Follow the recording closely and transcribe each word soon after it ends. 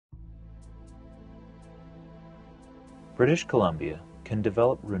British Columbia can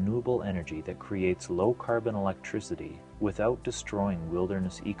develop renewable energy that creates low-carbon electricity without destroying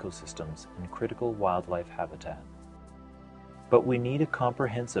wilderness ecosystems and critical wildlife habitat. But we need a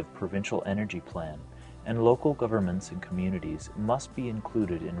comprehensive provincial energy plan, and local governments and communities must be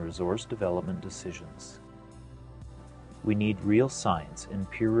included in resource development decisions. We need real science and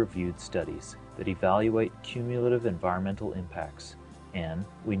peer-reviewed studies that evaluate cumulative environmental impacts, and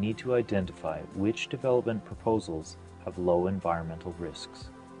we need to identify which development proposals have low environmental risks.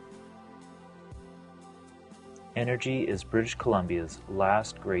 Energy is British Columbia's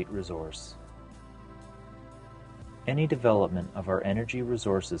last great resource. Any development of our energy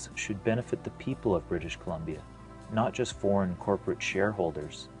resources should benefit the people of British Columbia, not just foreign corporate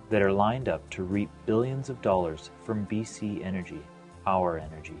shareholders that are lined up to reap billions of dollars from BC Energy, our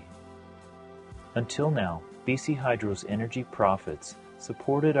energy. Until now, BC Hydro's energy profits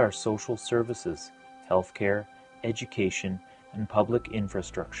supported our social services, healthcare, education, and public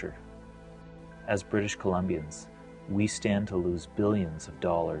infrastructure. As British Columbians, we stand to lose billions of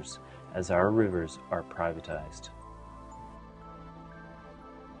dollars as our rivers are privatized.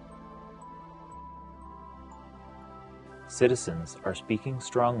 Citizens are speaking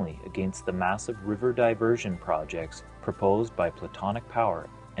strongly against the massive river diversion projects proposed by Plutonic Power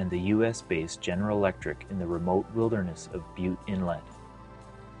and the US-based General Electric in the remote wilderness of Bute Inlet.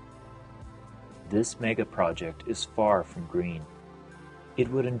 This mega project is far from green. It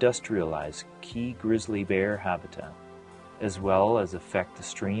would industrialize key grizzly bear habitat, as well as affect the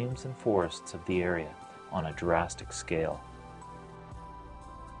streams and forests of the area on a drastic scale.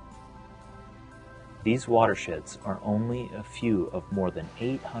 These watersheds are only a few of more than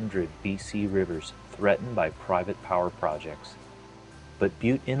 800 BC rivers threatened by private power projects. But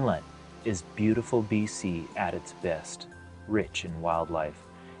Bute Inlet is beautiful BC at its best, rich in wildlife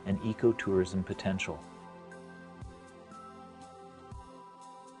and ecotourism potential.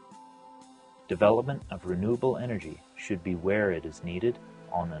 Development of renewable energy should be where it is needed,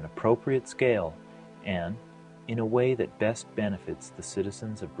 on an appropriate scale, and in a way that best benefits the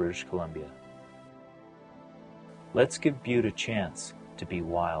citizens of British Columbia. Let's give Bute a chance to be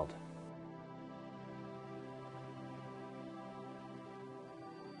wild.